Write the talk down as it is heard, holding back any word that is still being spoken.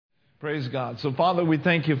Praise God. So, Father, we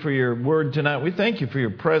thank you for your word tonight. We thank you for your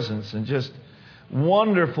presence and just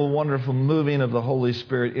wonderful, wonderful moving of the Holy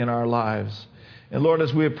Spirit in our lives. And Lord,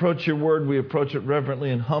 as we approach your word, we approach it reverently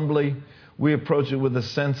and humbly. We approach it with a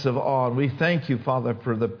sense of awe. And we thank you, Father,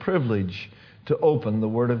 for the privilege to open the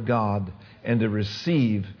word of God and to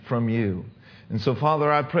receive from you. And so,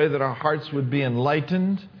 Father, I pray that our hearts would be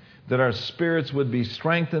enlightened, that our spirits would be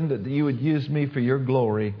strengthened, that you would use me for your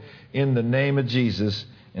glory in the name of Jesus.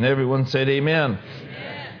 And everyone said amen.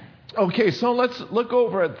 Amen. Okay, so let's look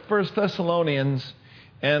over at 1 Thessalonians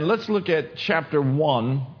and let's look at chapter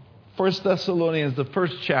 1. 1 Thessalonians, the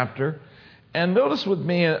first chapter. And notice with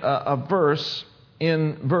me a verse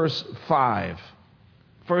in verse 5.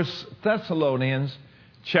 1 Thessalonians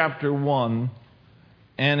chapter 1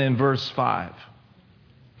 and in verse 5.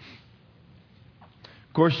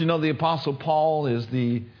 Of course, you know the Apostle Paul is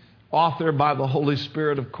the author by the Holy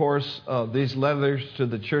Spirit, of course, of these letters to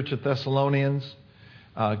the church of Thessalonians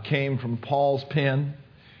came from Paul's pen.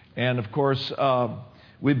 And, of course,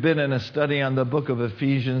 we've been in a study on the book of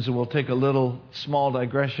Ephesians, and we'll take a little small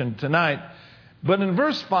digression tonight. But in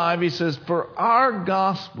verse 5, he says, "For our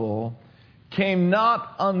gospel came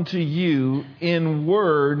not unto you in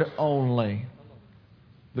word only."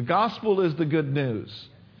 The gospel is the good news.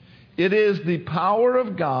 It is the power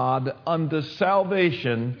of God unto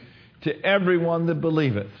salvation to everyone that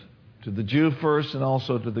believeth, to the Jew first and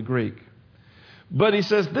also to the Greek. But he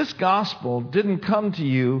says this gospel didn't come to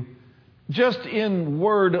you just in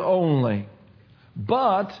word only,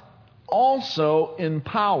 but also in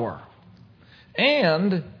power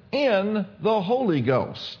and in the Holy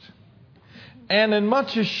Ghost and in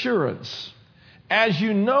much assurance, as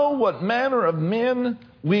you know what manner of men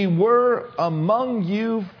we were among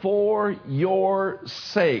you for your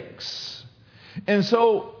sakes. And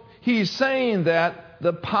so he's saying that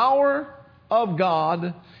the power of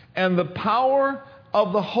God and the power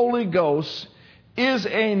of the Holy Ghost is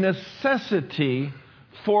a necessity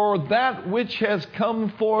for that which has come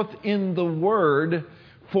forth in the Word,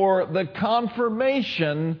 for the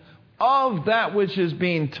confirmation of that which is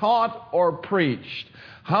being taught or preached.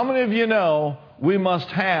 How many of you know we must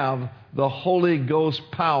have the Holy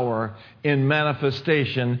Ghost power in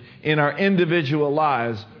manifestation in our individual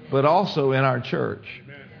lives, but also in our church?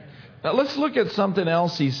 Now let's look at something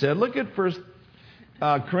else he said. Look at 1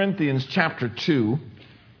 Corinthians chapter 2.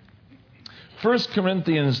 1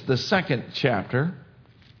 Corinthians, the second chapter.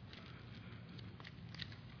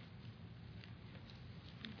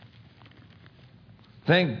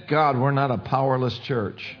 Thank God we're not a powerless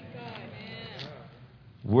church.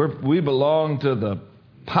 We belong to the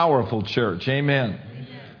powerful church. Amen.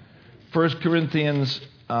 1 Corinthians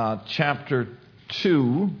chapter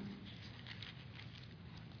 2.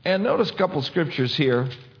 And notice a couple scriptures here.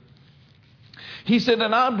 He said,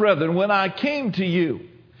 "And I, brethren, when I came to you,"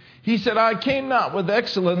 he said, "I came not with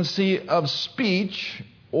excellency of speech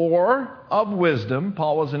or of wisdom."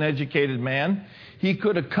 Paul was an educated man. He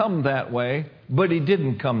could have come that way, but he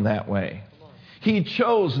didn't come that way. He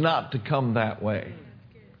chose not to come that way.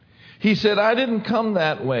 He said, "I didn't come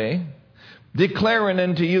that way, declaring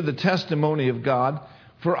unto you the testimony of God.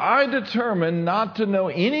 For I determined not to know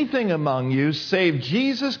anything among you save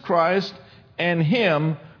Jesus Christ and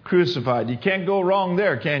Him crucified." You can't go wrong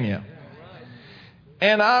there, can you?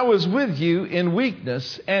 "And I was with you in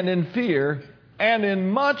weakness and in fear and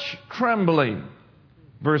in much trembling."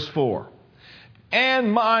 Verse 4.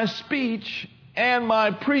 "And my speech and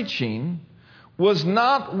my preaching was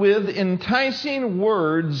not with enticing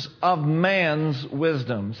words of man's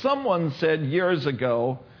wisdom." Someone said years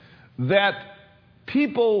ago that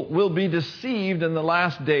people will be deceived in the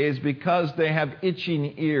last days because they have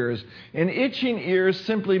itching ears. And itching ears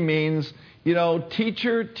simply means,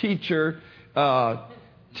 teacher,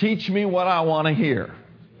 teach me what I want to hear,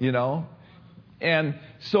 And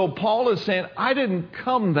so Paul is saying, I didn't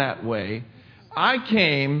come that way. I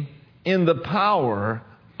came in the power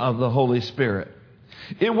of the Holy Spirit.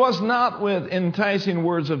 It was not with enticing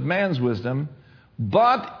words of man's wisdom,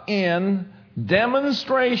 but in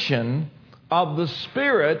demonstration of the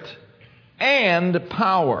Spirit and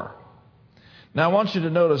power. Now I want you to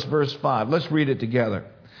notice verse 5. Let's read it together.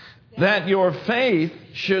 "That your faith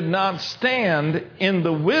should not stand in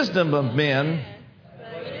the wisdom of men."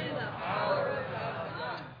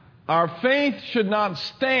 Our faith should not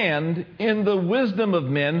stand in the wisdom of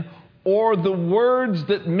men, or the words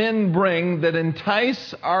that men bring that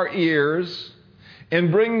entice our ears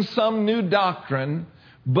and bring some new doctrine.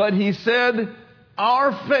 But he said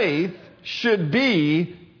our faith should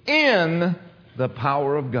be in the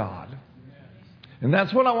power of God. And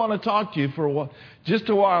that's what I want to talk to you for just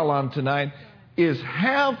a while on tonight. is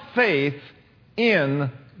have faith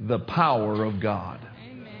in the power of God.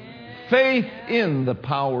 Faith in the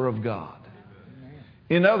power of God.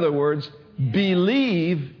 In other words,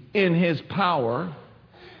 believe in His power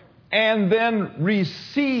and then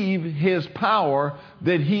receive His power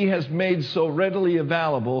that He has made so readily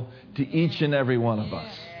available to each and every one of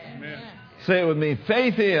us. Amen. Say it with me.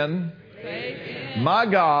 Faith in my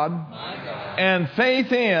God and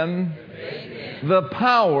faith in the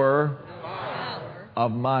power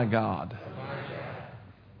of my God.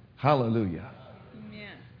 Hallelujah.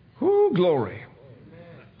 Whoo, glory.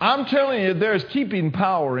 I'm telling you, there's keeping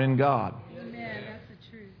power in God. Amen. That's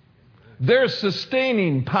the truth. There's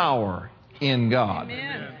sustaining power in God.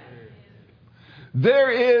 Amen.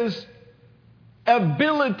 There is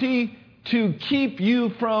ability to keep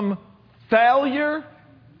you from failure,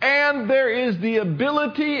 and there is the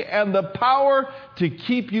ability and the power to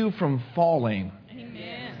keep you from falling.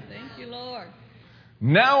 Amen. Thank you, Lord.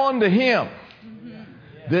 Now unto Him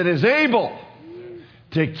that is able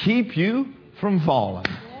to keep you from falling.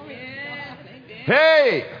 Yeah.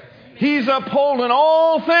 Hey, He's upholding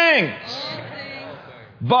all things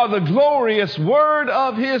by the glorious word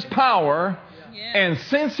of His power. Yeah. And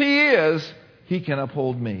since He is, He can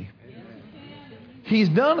uphold me. He's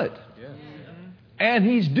done it. And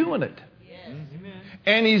He's doing it.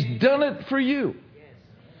 And He's done it for you.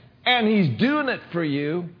 And He's doing it for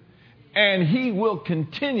you. And He will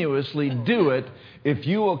continuously do it if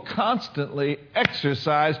you will constantly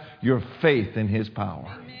exercise your faith in His power.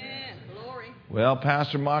 Amen. Glory. Well,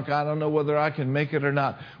 Pastor Mark, I don't know whether I can make it or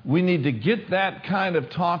not. We need to get that kind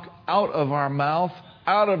of talk out of our mouth,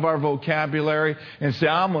 out of our vocabulary, and say,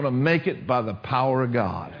 I'm going to make it by the power of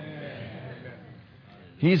God.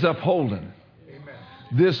 He's upholding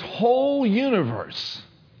this whole universe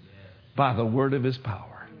by the word of His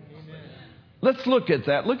power. Let's look at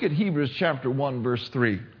that. Look at Hebrews chapter 1, verse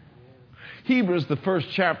 3. Hebrews, the first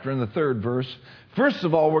chapter and the third verse. First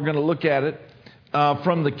of all, we're going to look at it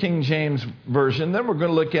from the King James Version. Then we're going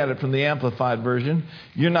to look at it from the Amplified Version.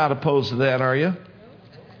 You're not opposed to that, are you?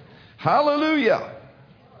 Hallelujah.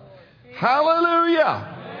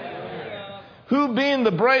 Hallelujah. Who being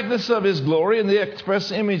the brightness of His glory and the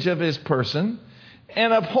express image of His person,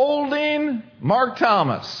 and upholding Mark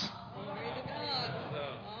Thomas,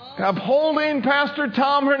 upholding Pastor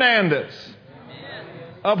Tom Hernandez,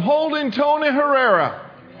 upholding Tony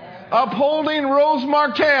Herrera, upholding Rose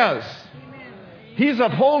Marquez. He's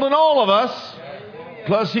upholding all of us,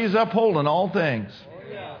 plus He's upholding all things.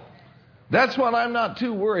 That's why I'm not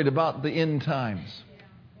too worried about the end times.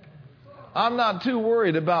 I'm not too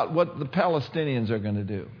worried about what the Palestinians are going to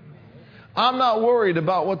do. I'm not worried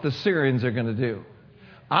about what the Syrians are going to do.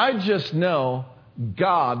 I just know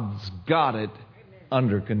God's got it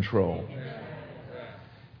under control.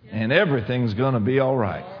 And everything's going to be all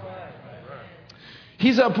right.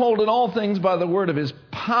 He's upholding all things by the word of His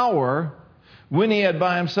power, when He had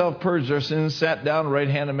by Himself purged our sins, sat down at the right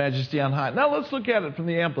hand of majesty on high. Now let's look at it from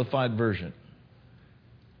the Amplified Version.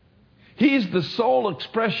 He's the sole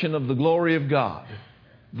expression of the glory of God,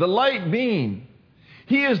 the light being.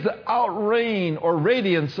 He is the outreign or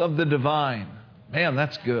radiance of the divine. Man,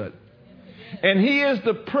 that's good. And He is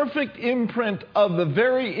the perfect imprint of the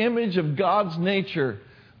very image of God's nature,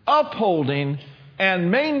 upholding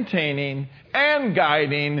and maintaining and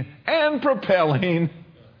guiding and propelling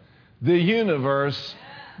the universe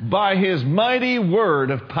by His mighty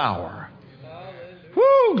word of power.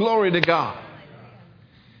 Woo, glory to God.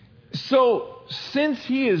 So, since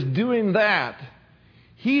He is doing that,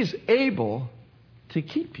 He's able to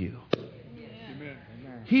keep you.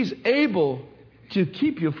 He's able to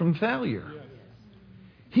keep you from failure.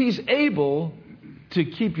 He's able to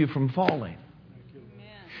keep you from falling.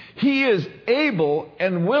 He is able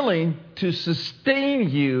and willing to sustain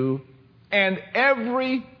you, and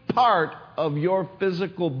every part of your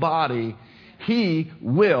physical body He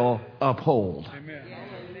will uphold. Amen.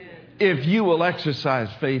 If you will exercise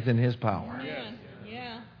faith in His power.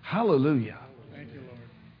 Yeah. Hallelujah.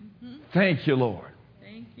 Thank you, Lord.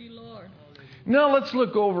 Thank you, Lord. Now let's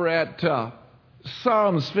look over at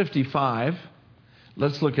Psalms 55.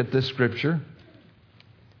 Let's look at this scripture.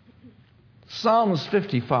 Psalms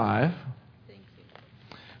 55. Thank you.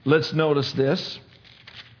 Let's notice this.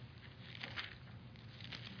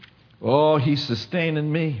 Oh, He's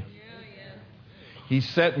sustaining me. Yeah. He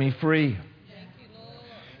set me free. Thank you, Lord.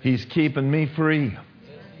 He's keeping me free.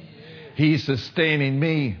 He's sustaining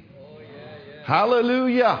me.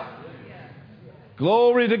 Hallelujah.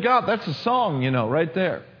 Glory to God. That's a song, right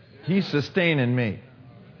there. He's sustaining me.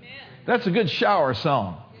 That's a good shower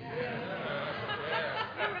song.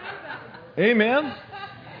 Amen.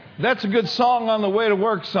 That's a good song on the way to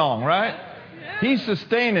work song, right? He's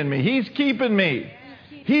sustaining me. He's keeping me.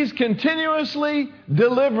 He's continuously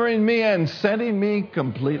delivering me and setting me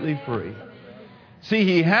completely free. See,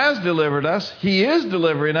 He has delivered us. He is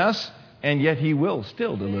delivering us. And yet He will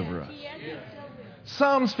still deliver us.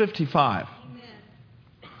 Psalms 55.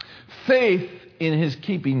 Faith in His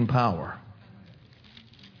keeping power.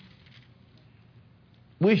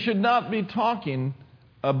 We should not be talking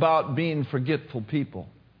about being forgetful people.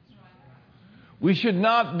 We should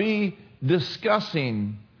not be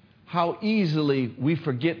discussing how easily we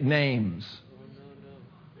forget names.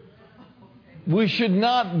 We should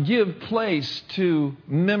not give place to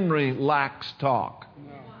memory lax talk.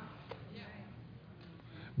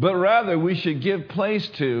 But rather, we should give place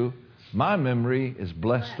to, my memory is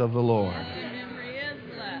blessed of the Lord.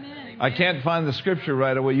 I can't find the scripture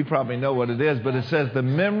right away. You probably know what it is, but it says the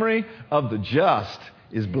memory of the just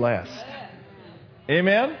is blessed.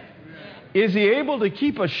 Amen? Is He able to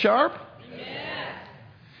keep us sharp?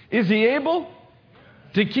 Is He able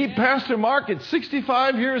to keep Pastor Mark at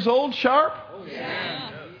 65 years old sharp?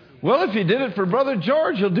 Well, if He did it for Brother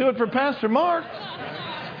George, He'll do it for Pastor Mark.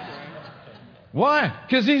 Why?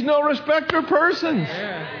 Because He's no respecter of persons.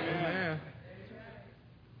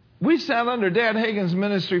 We sat under Dad Hagin's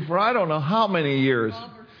ministry for I don't know how many years.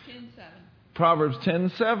 Proverbs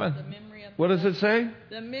 10:7. What does it say?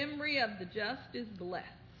 The memory of the just is blessed.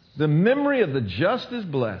 The memory of the just is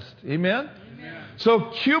blessed. Amen?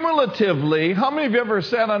 So cumulatively, how many of you ever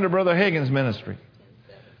sat under Brother Hagin's ministry?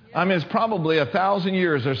 I mean, it's probably 1,000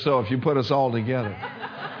 years or so if you put us all together.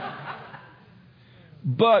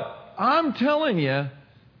 But I'm telling you,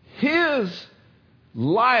 his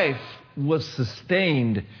life was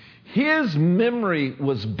sustained. His memory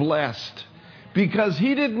was blessed because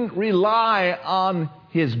he didn't rely on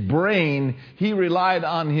his brain. He relied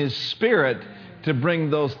on his spirit to bring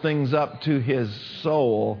those things up to his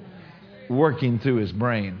soul, working through his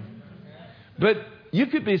brain. But you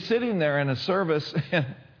could be sitting there in a service and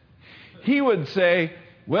he would say,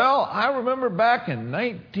 well, I remember back in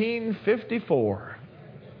 1954.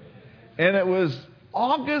 And it was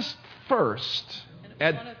August 1st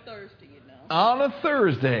on a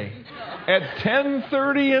Thursday at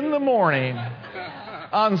 10:30 in the morning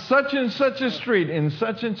on such and such a street in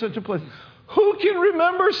such and such a place. Who can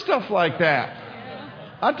remember stuff like that?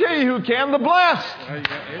 I'll tell you who can, the blessed.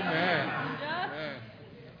 Amen.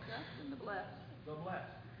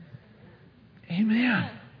 Amen.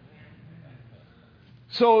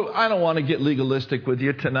 So I don't want to get legalistic with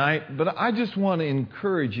you tonight, but I just want to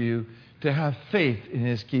encourage you to have faith in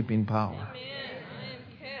His keeping power.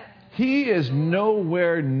 He is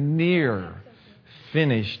nowhere near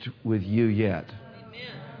finished with you yet.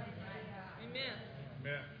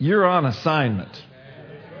 You're on assignment.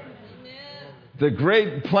 The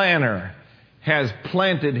great planner has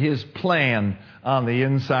planted His plan on the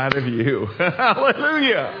inside of you.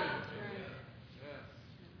 Hallelujah.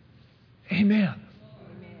 Amen.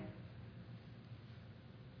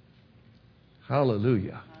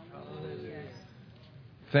 Hallelujah.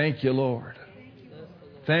 Thank you, Lord.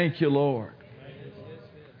 Thank you, Lord.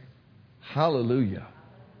 Hallelujah.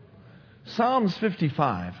 Psalms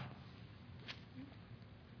 55.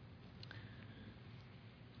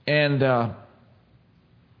 And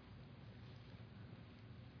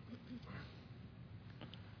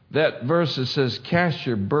that verse that says, cast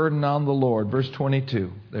your burden on the Lord. Verse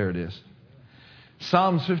 22. There it is.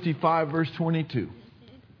 Psalms 55, verse 22.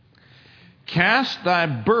 Cast thy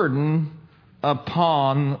burden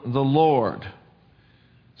upon the Lord.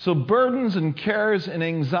 So burdens and cares and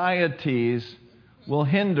anxieties will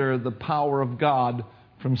hinder the power of God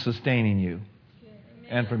from sustaining you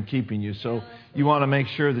and from keeping you. So you want to make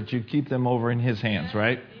sure that you keep them over in His hands,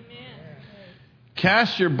 right?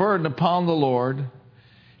 Cast your burden upon the Lord,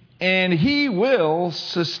 and He will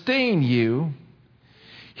sustain you.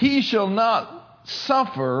 He shall not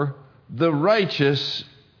suffer the righteous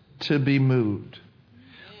to be moved.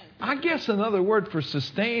 I guess another word for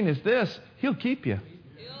sustain is this: He'll keep you.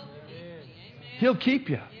 He'll keep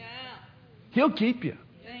you. He'll keep you.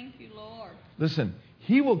 Thank you, Lord. Listen,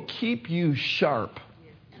 He will keep you sharp.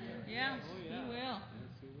 Yes, He will.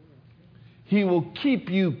 He will keep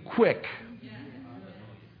you quick.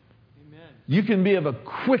 You can be of a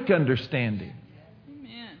quick understanding.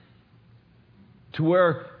 Amen. To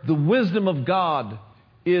where the wisdom of God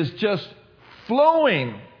is just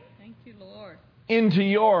flowing Thank you, Lord. into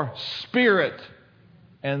your spirit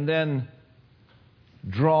and then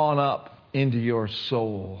drawn up into your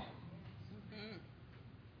soul.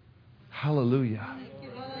 Hallelujah. Thank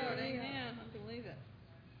you, Lord. Amen. I believe it.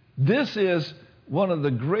 This is one of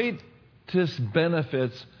the greatest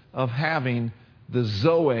benefits of having the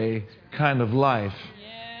Zoe kind of life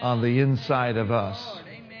on the inside of us.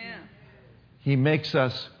 Amen. He makes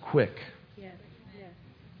us quick. Yes. Yes.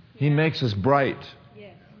 He makes us bright.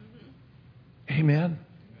 Yes. Amen.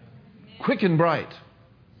 Quick and bright.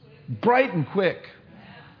 Bright and quick.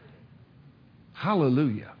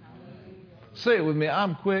 Hallelujah. Say it with me.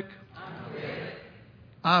 I'm quick.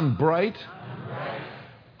 I'm bright.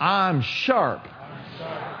 I'm sharp.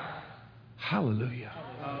 Hallelujah.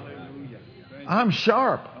 I'm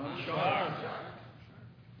sharp.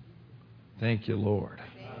 Thank you, Lord.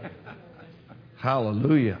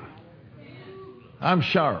 Hallelujah. I'm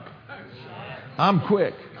sharp. I'm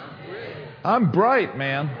quick. I'm bright,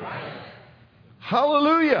 man.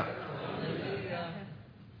 Hallelujah.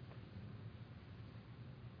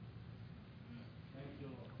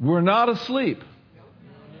 We're not asleep.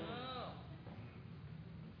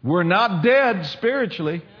 We're not dead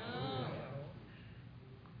spiritually.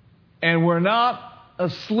 And we're not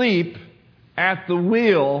asleep at the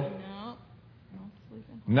wheel No. Not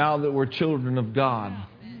sleeping. now that we're children of God.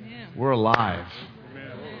 Amen. We're alive.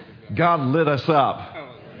 God lit us up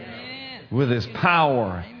Amen. with His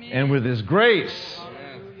power and with His grace.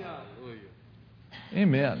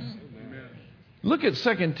 Amen. Look at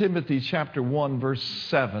 2 Timothy chapter 1, verse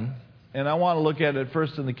 7. And I want to look at it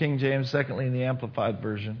first in the King James, secondly in the Amplified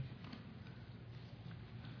Version.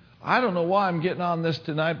 I don't know why I'm getting on this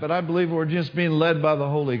tonight, but I believe we're just being led by the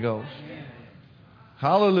Holy Ghost.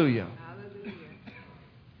 Hallelujah.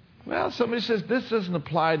 Well, somebody says, this doesn't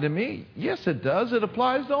apply to me. Yes, it does. It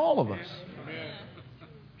applies to all of us.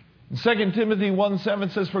 In 2 Timothy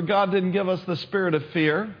 1:7 says, for God didn't give us the spirit of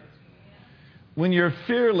fear. When you're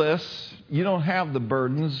fearless, you don't have the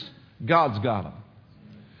burdens. God's got them.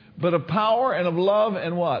 But of power and of love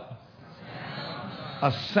and what?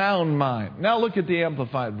 A sound mind. Now look at the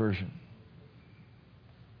Amplified Version.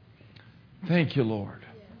 Thank you, Lord.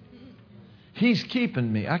 He's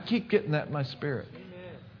keeping me. I keep getting that in my spirit.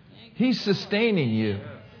 He's sustaining you.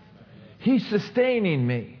 He's sustaining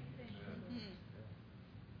me.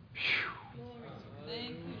 Thank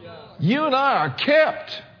you, Lord. You and I are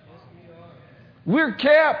kept. We're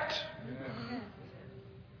kept.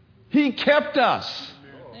 He kept us.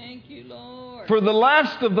 Thank you, Lord. For the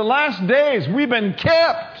last of the last days, we've been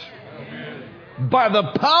kept by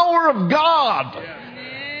the power of God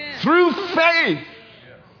Amen. through faith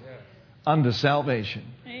unto salvation.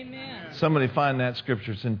 Amen. Somebody find that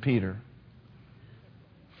scripture. It's in Peter.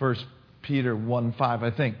 1 Peter 1:5,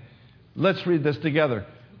 I think. Let's read this together.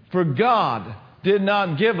 For God did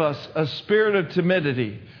not give us a spirit of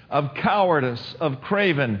timidity, of cowardice, of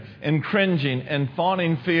craven and cringing and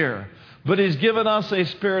fawning fear, but He's given us a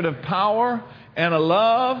spirit of power and a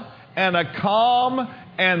love and a calm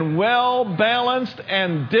and well-balanced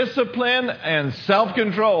and disciplined and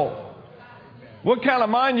self-control. What kind of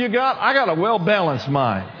mind you got? I got a well-balanced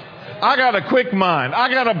mind. I got a quick mind. I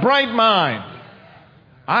got a bright mind.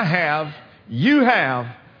 You have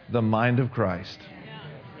the mind of Christ.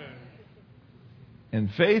 And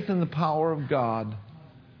faith in the power of God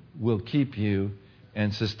will keep you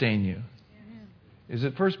and sustain you. Is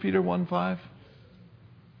it 1 Peter 1:5?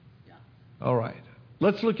 All right.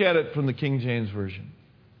 Let's look at it from the King James Version.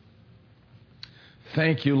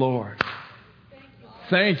 Thank you, Lord.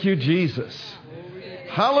 Thank you, Jesus.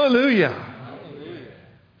 Hallelujah.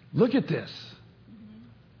 Look at this.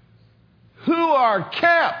 Who are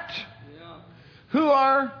kept? Who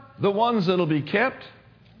are the ones that will be kept?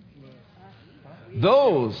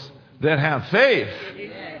 Those that have faith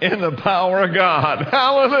in the power of God.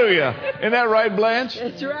 Hallelujah. Isn't that right, Blanche?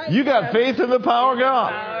 That's right. You got faith in the power of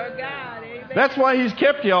God. Power of God. Amen. That's why He's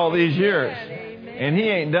kept you all these years. Amen. And He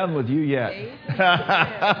ain't done with you yet.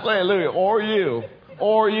 Hallelujah. Or you.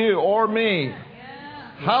 Or me.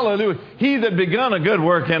 Hallelujah. He that begun a good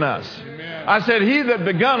work in us. I said, He that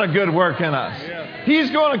begun a good work in us.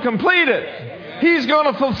 He's going to complete it. He's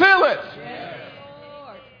going to fulfill it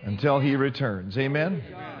until He returns. Amen?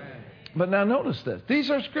 But now notice this.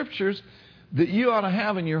 These are scriptures that you ought to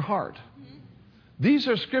have in your heart. These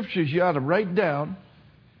are scriptures you ought to write down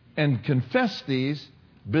and confess these,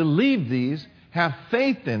 believe these, have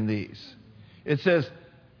faith in these. It says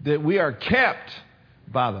that we are kept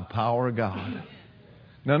by the power of God.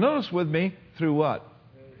 Now notice with me, through what?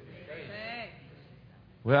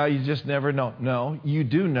 Well, you just never know. No, you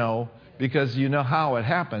do know, because you know how it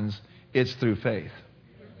happens. It's through faith.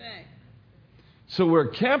 So we're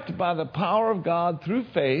kept by the power of God through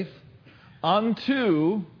faith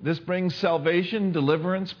unto, this brings salvation,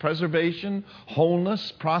 deliverance, preservation,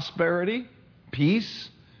 wholeness, prosperity, peace,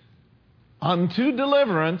 unto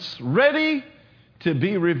deliverance, ready to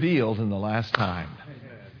be revealed in the last time.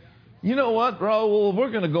 You know what, Raul? We're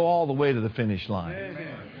going to go all the way to the finish line.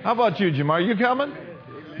 How about you, Jim? Are you coming?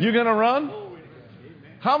 You going to run?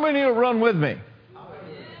 How many will run with me?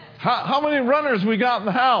 How many runners we got in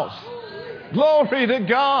the house? Glory to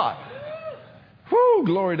God. Whew,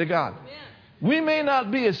 glory to God. We may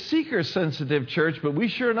not be a seeker-sensitive church, but we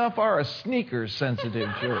sure enough are a sneaker-sensitive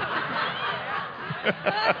church.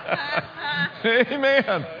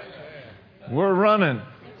 Amen. We're running.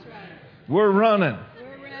 We're running.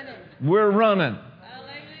 We're running.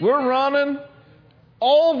 We're running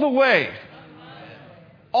all the way.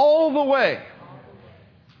 All the way.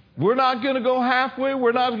 We're not going to go halfway.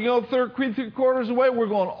 We're not going to go three quarters away. We're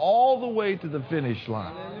going all the way to the finish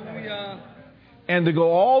line. Hallelujah. And to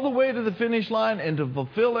go all the way to the finish line and to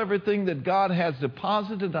fulfill everything that God has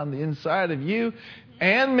deposited on the inside of you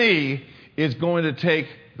and me is going to take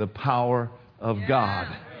the power of God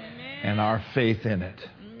and our faith in it.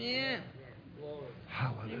 Amen.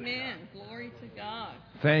 Hallelujah. Amen. Glory to God.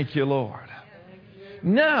 Thank you, Lord.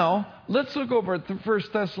 Now, let's look over at 1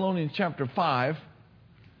 Thessalonians chapter 5,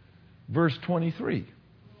 verse 23.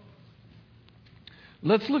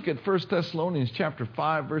 Let's look at 1 Thessalonians chapter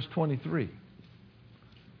 5, verse 23.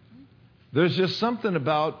 There's just something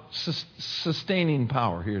about sustaining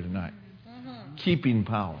power here tonight. Keeping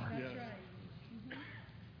power.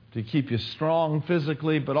 To keep you strong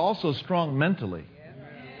physically, but also strong mentally.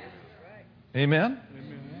 Amen?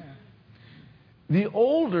 The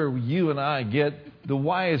older you and I get, the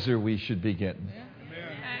wiser we should be getting.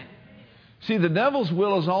 See, the devil's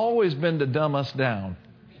will has always been to dumb us down.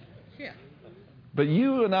 Yeah. But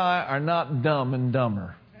you and I are not dumb and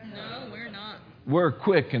dumber. No, we're not. We're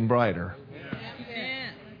quick and brighter.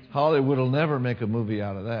 Amen. Hollywood will never make a movie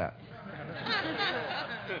out of that.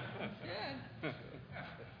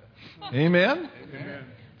 Amen?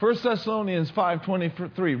 1 Thessalonians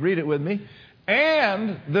 5:23. Read it with me.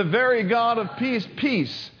 And the very God of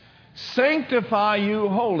peace, sanctify you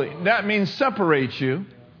wholly. That means separate you.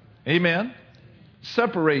 Amen?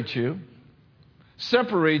 Separate you.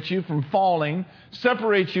 Separate you from falling.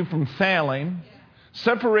 Separate you from failing.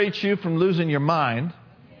 Separate you from losing your mind.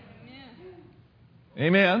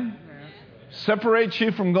 Amen? Separate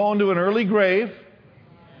you from going to an early grave.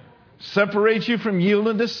 Separate you from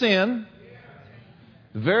yielding to sin.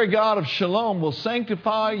 The very God of shalom will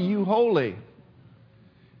sanctify you wholly.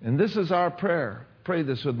 And this is our prayer. Pray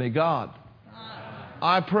this with me. God,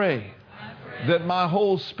 I pray that my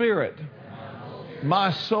whole spirit,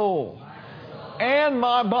 my soul, and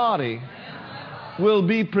my body will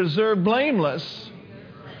be preserved blameless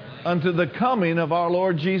unto the coming of our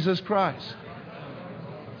Lord Jesus Christ.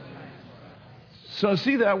 So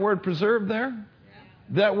see that word preserved there?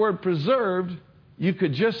 That word preserved, you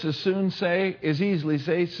could just as soon say, as easily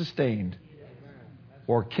say, sustained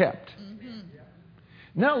or kept.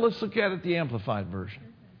 Now let's look at it, the Amplified Version.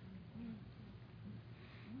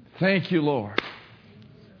 Thank you, Lord.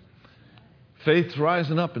 Faith's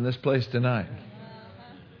rising up in this place tonight.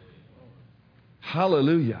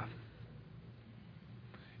 Hallelujah.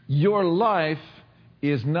 Your life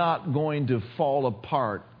is not going to fall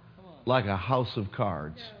apart like a house of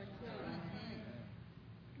cards.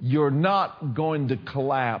 You're not going to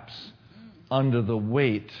collapse under the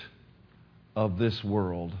weight of this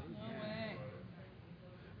world.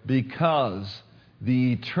 Because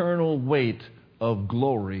the eternal weight of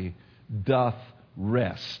glory doth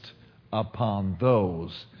rest upon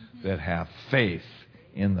those that have faith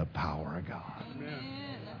in the power of God.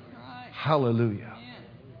 Hallelujah.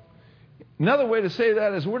 Another way to say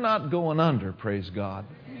that is we're not going under, praise God.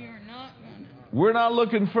 We're not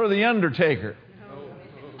looking for the undertaker.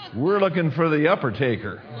 We're looking for the upper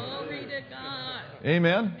taker. Glory to God.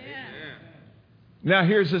 Amen. Now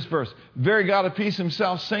here's this verse. Very God of peace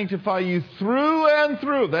himself sanctify you through and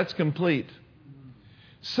through. That's complete.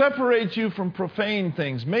 Separate you from profane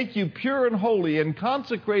things. Make you pure and holy and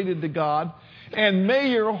consecrated to God. And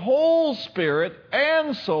may your whole spirit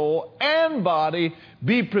and soul and body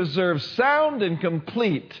be preserved sound and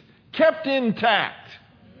complete, kept intact,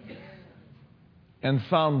 and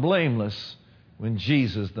found blameless when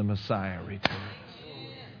Jesus the Messiah returns.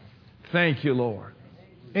 Thank you, Lord.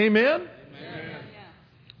 Amen?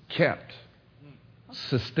 Kept,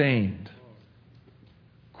 sustained,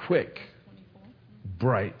 quick,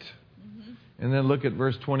 bright. And then look at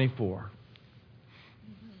verse 24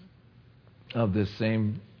 of this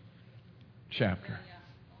same chapter.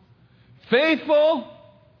 Faithful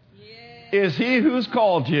is he who's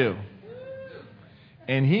called you,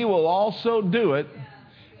 and he will also do it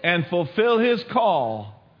and fulfill his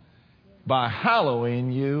call by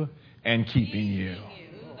hallowing you and keeping you.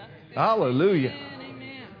 Hallelujah.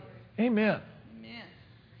 Amen.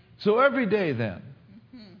 So every day then,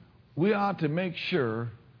 we ought to make sure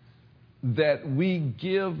that we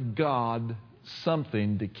give God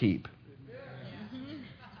something to keep.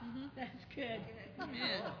 That's good.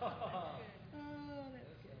 Amen. Oh, that's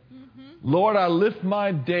good. Lord, I lift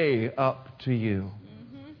my day up to you.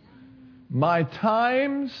 My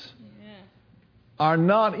times Yeah. are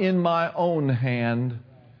not in my own hand,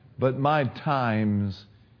 but my times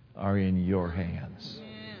are in your hands. Yeah.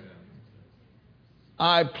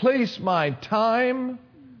 I place my time,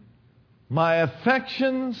 my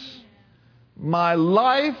affections, my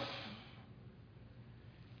life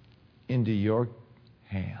into your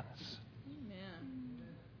hands. Amen.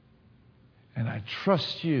 And I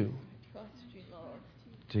trust you Trust you, Lord.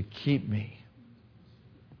 to keep me,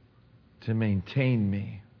 to maintain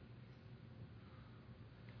me,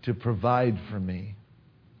 to provide for me,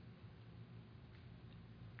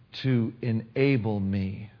 to enable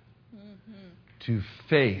me to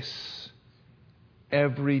face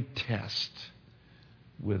every test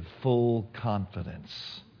with full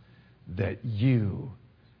confidence that you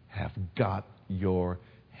have got your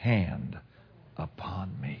hand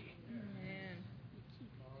upon me. Amen.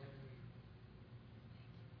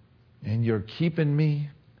 And you're keeping me,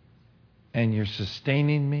 and you're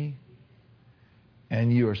sustaining me,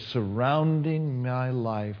 and you're surrounding my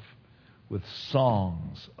life with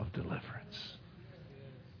songs of deliverance.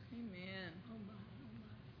 Amen.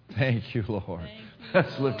 Thank you, Lord. Thank you,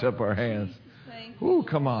 Let's lift Lord. up our hands. Thank you. Ooh,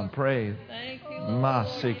 come on, pray. Thank you, Lord.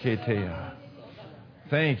 Maseketea.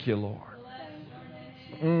 Thank you, Lord.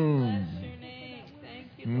 Bless your name. Thank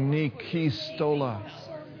you, Lord. Nikistola.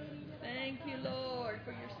 Thank you, Lord,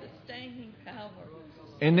 for your sustaining power.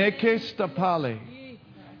 Enekestapale.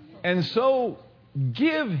 And so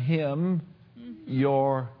give him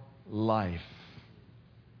your life.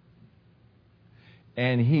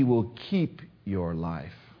 And he will keep your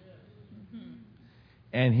life.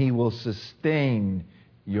 And he will sustain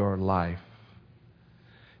your life.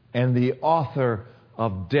 And the author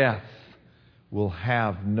of death will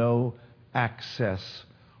have no access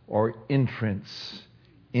or entrance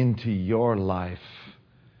into your life.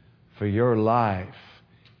 For your life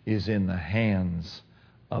is in the hands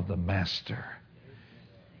of the Master.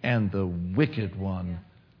 And the wicked one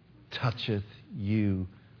toucheth you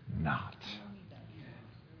not.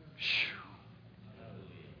 Phew.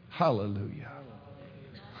 Hallelujah.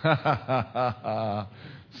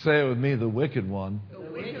 Say it with me, the wicked one The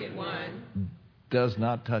wicked one does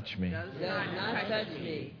not touch me. does not touch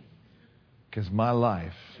me. Because my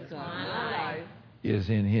life So my life is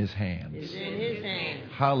in his hands. is in his hands.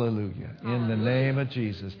 Hallelujah. In the name of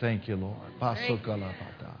Jesus. Thank you, Lord.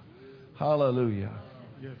 Pasokalapata. Hallelujah.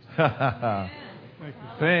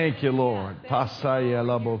 Thank you, Lord.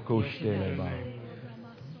 Pasayalabokosteleba.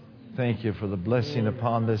 Thank you for the blessing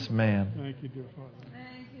upon this man Thank you, dear Father.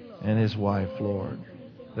 and his wife, Lord.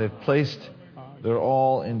 They've placed their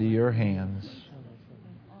all into your hands.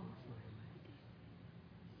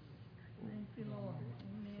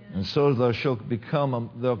 And so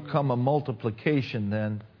there'll come a multiplication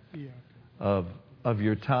then Yeah. of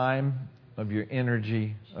your time, of your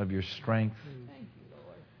energy, of your strength.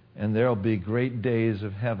 And there'll be great days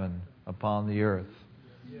of heaven upon the earth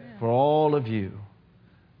for all of you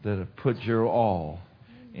that have put your all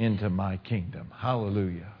into my kingdom.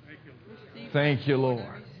 Hallelujah. Thank you, Lord.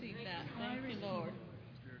 Receive that. Thank you, Lord.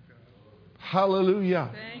 Hallelujah.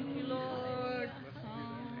 Thank you, Lord.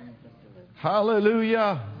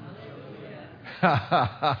 Hallelujah.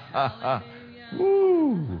 Hallelujah.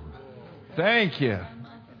 Woo. Thank you.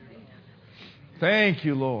 Thank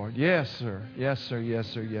you, Lord. Yes, sir. Yes, sir. Yes,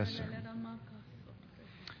 sir. Yes, sir.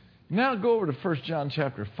 Now go over to 1 John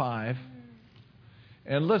chapter 5,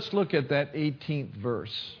 and let's look at that 18th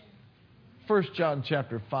verse. 1 John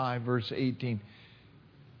chapter 5, verse 18.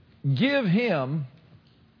 Give him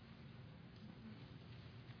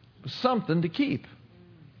something to keep.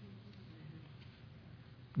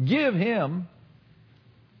 Give him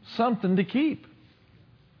something to keep.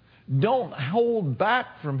 Don't hold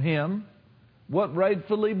back from him what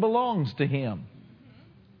rightfully belongs to him.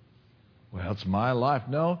 Well, it's my life.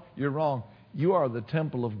 No, you're wrong. You are the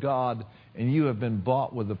temple of God, and you have been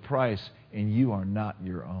bought with a price, and you are not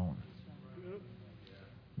your own.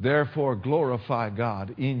 Therefore, glorify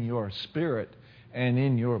God in your spirit and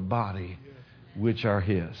in your body, which are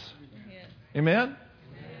his. Amen?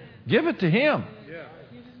 Give it to him.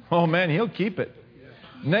 Oh, man, he'll keep it.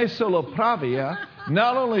 Ne solo pravia.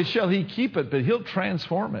 Not only shall he keep it, but he'll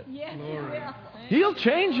transform it. Yes, he will. He'll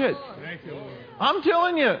change it. Thank you, Lord. I'm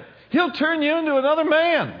telling you, he'll turn you into another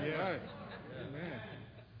man. Yeah. Amen.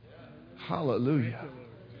 Hallelujah.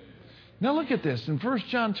 Now look at this. In 1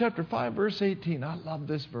 John chapter 5, verse 18, I love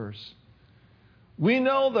this verse. We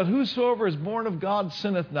know that whosoever is born of God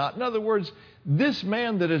sinneth not. In other words, this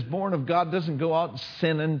man that is born of God doesn't go out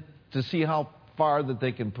sinning to see how far that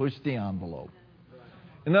they can push the envelope.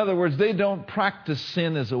 In other words, they don't practice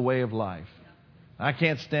sin as a way of life. I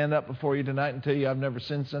can't stand up before you tonight and tell you I've never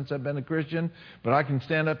sinned since I've been a Christian, but I can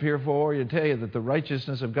stand up here before you and tell you that the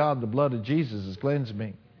righteousness of God, the blood of Jesus, has cleansed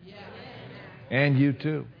me. And you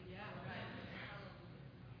too.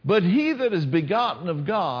 But he that is begotten of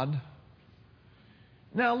God,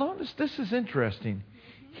 now notice this is interesting.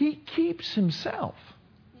 He keeps himself.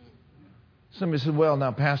 Somebody said, well,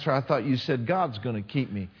 now, Pastor, I thought you said God's going to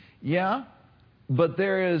keep me. Yeah, but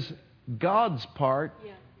there is God's part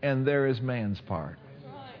and there is man's part.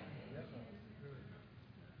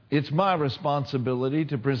 It's my responsibility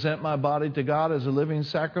to present my body to God as a living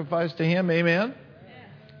sacrifice to Him. Amen?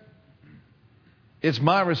 It's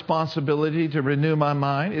my responsibility to renew my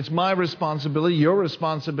mind. It's my responsibility, your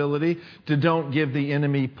responsibility, to don't give the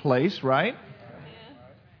enemy place, right?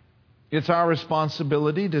 It's our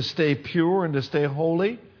responsibility to stay pure and to stay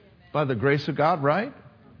holy by the grace of God, right?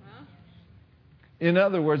 In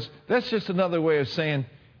other words, that's just another way of saying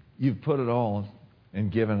you've put it all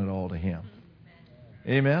and given it all to Him.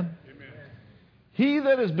 Amen? He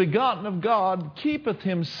that is begotten of God keepeth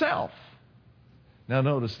himself. Now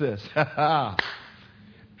notice this.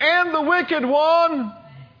 And the wicked one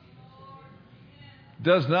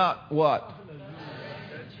does not what?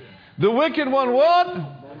 The wicked one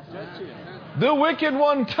what? The wicked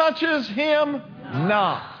one touches him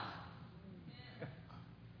not.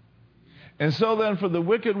 And so then for the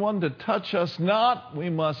wicked one to touch us not, we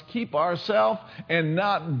must keep ourselves and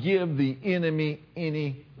not give the enemy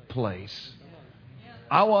any place.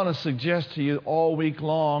 I want to suggest to you all week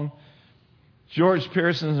long, George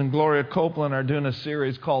Pearson and Gloria Copeland are doing a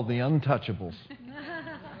series called The Untouchables.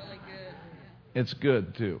 It's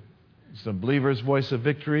good too. It's the Believer's Voice of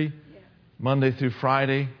Victory, Monday through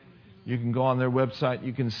Friday. You can go on their website.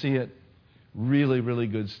 You can see it. Really, really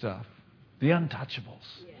good stuff. The Untouchables.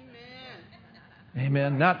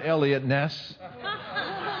 Amen. Not Elliot Ness.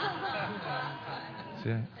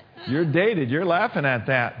 See, you're dated. You're laughing at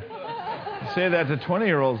that. You say that to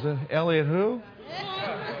 20-year-olds. Elliot who?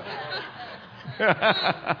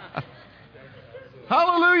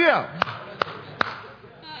 Hallelujah.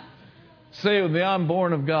 Say with me, I'm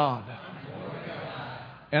born of God.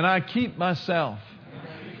 And I keep myself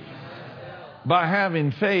by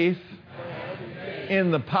having faith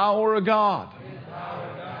in the power of God.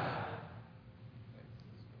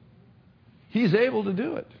 He's able to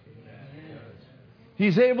do it.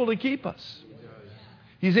 He's able to keep us.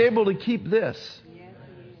 He's able to keep this.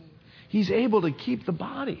 He's able to keep the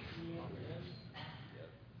body.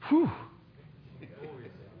 Whew.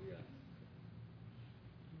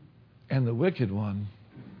 And the wicked one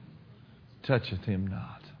toucheth him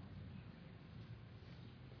not.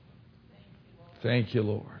 Thank you,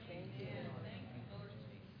 Lord.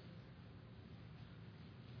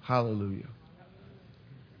 Hallelujah.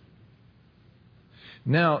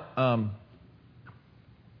 Now,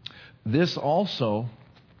 this also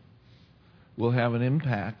will have an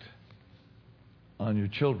impact on your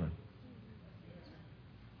children.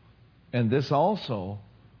 And this also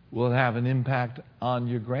will have an impact on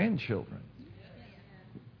your grandchildren.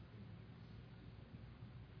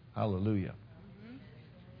 Hallelujah.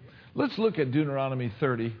 Let's look at Deuteronomy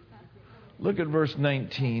 30. Look at verse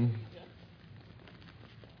 19.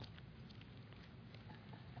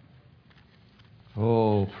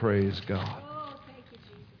 Oh, praise God. Oh, thank you,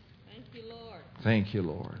 Jesus. Thank you, Lord. Thank you,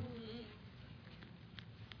 Lord.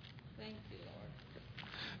 Thank you,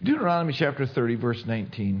 Lord. Deuteronomy chapter 30, verse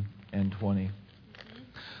 19 and 20.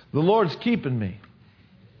 The Lord's keeping me.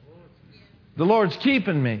 The Lord's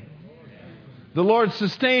keeping me. The Lord's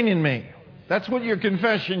sustaining me. That's what your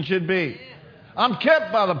confession should be. I'm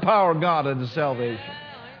kept by the power of God unto salvation.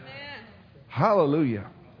 Amen. Hallelujah.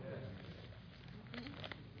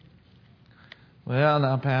 Well,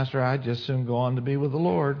 now, Pastor, I'd just soon go on to be with the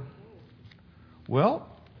Lord. Well,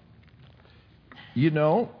 you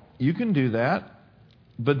know, you can do that,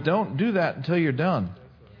 but don't do that until you're done.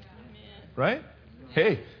 Right?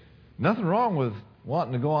 Hey, nothing wrong with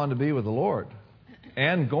wanting to go on to be with the Lord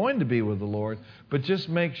and going to be with the Lord, but just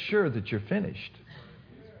make sure that you're finished.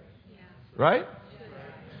 Right?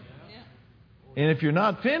 And if you're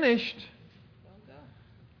not finished,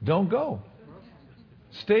 don't go.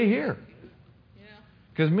 Stay here.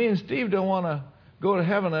 Because me and Steve don't want to go to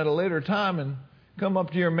heaven at a later time and come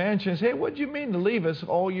up to your mansion and say, hey, what do you mean to leave us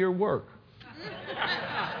all your work?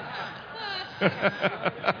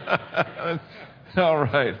 All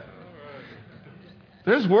right.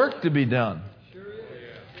 There's work to be done.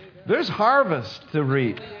 There's harvest to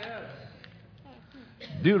reap.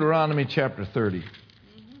 Deuteronomy chapter 30.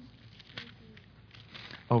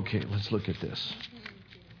 Okay, let's look at this.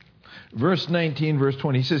 Verse 19, verse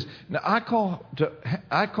 20. He says, now I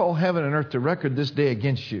call heaven and earth to record this day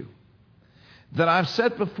against you, that I've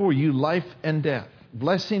set before you life and death,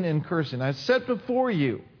 blessing and cursing. I've set before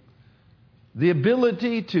you the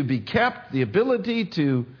ability to be kept, the ability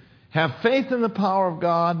to have faith in the power of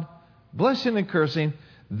God, blessing and cursing.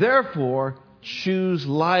 Therefore, choose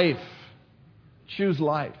life. Choose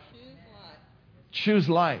life. Choose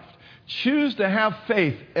life. Choose to have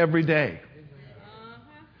faith every day.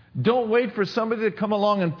 Don't wait for somebody to come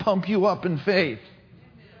along and pump you up in faith.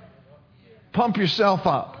 Pump yourself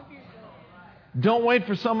up. Don't wait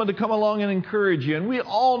for someone to come along and encourage you. And we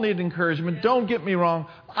all need encouragement. Don't get me wrong.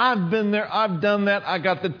 I've been there. I've done that. I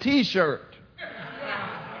got the T-shirt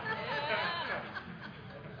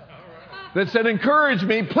that said, encourage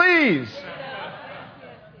me, please.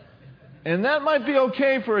 And that might be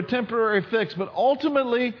okay for a temporary fix, but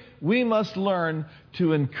ultimately we must learn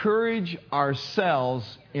to encourage ourselves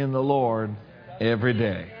in the Lord every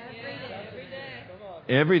day.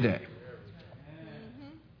 Every day.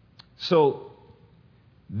 So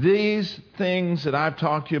these things that I've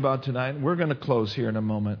talked to you about tonight, we're going to close here in a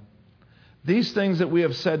moment. These things that we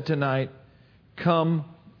have said tonight come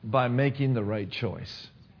by making the right choice.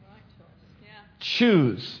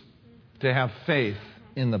 Choose to have faith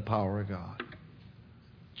in the power of God.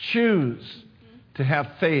 Choose to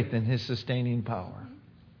have faith in His sustaining power.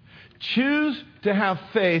 Choose to have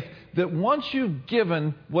faith that once you've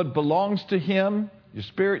given what belongs to Him, your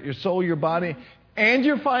spirit, your soul, your body, and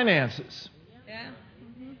your finances.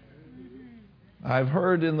 I've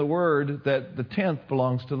heard in the Word that the 10th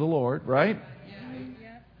belongs to the Lord, right?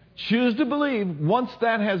 Choose to believe once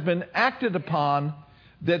that has been acted upon,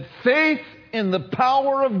 that faith in the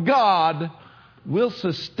power of God will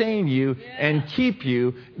sustain you and keep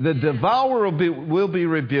you. The devourer will be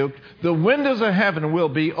rebuked. The windows of heaven will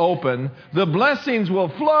be open. The blessings will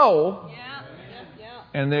flow.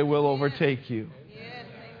 And they will overtake you.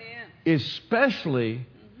 Especially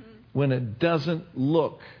when it doesn't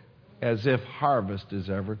look as if harvest is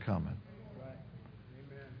ever coming.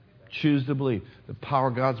 Choose to believe the power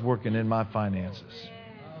of God's working in my finances.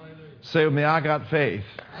 Say with me, I got faith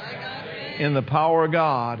in the power of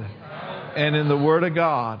God and in the Word of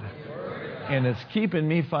God. And it's keeping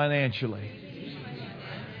me financially.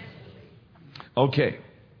 Okay.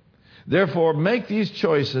 Therefore, make these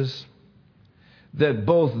choices that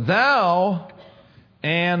both thou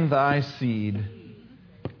and thy seed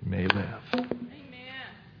may live.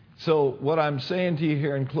 So what I'm saying to you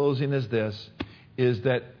here in closing is this, is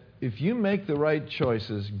that if you make the right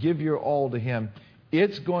choices, give your all to Him,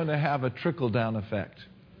 it's going to have a trickle-down effect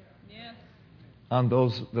on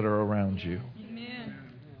those that are around you.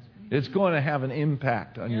 It's going to have an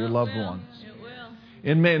impact on your loved ones.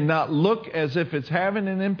 It may not look as if it's having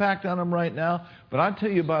an impact on them right now, but I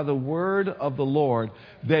tell you by the word of the Lord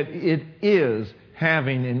that it is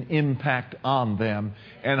having an impact on them,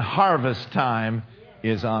 and harvest time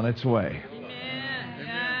is on its way.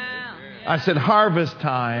 I said harvest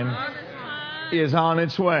time is on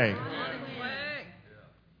its way.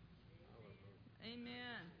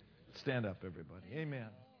 Stand up, everybody. Amen.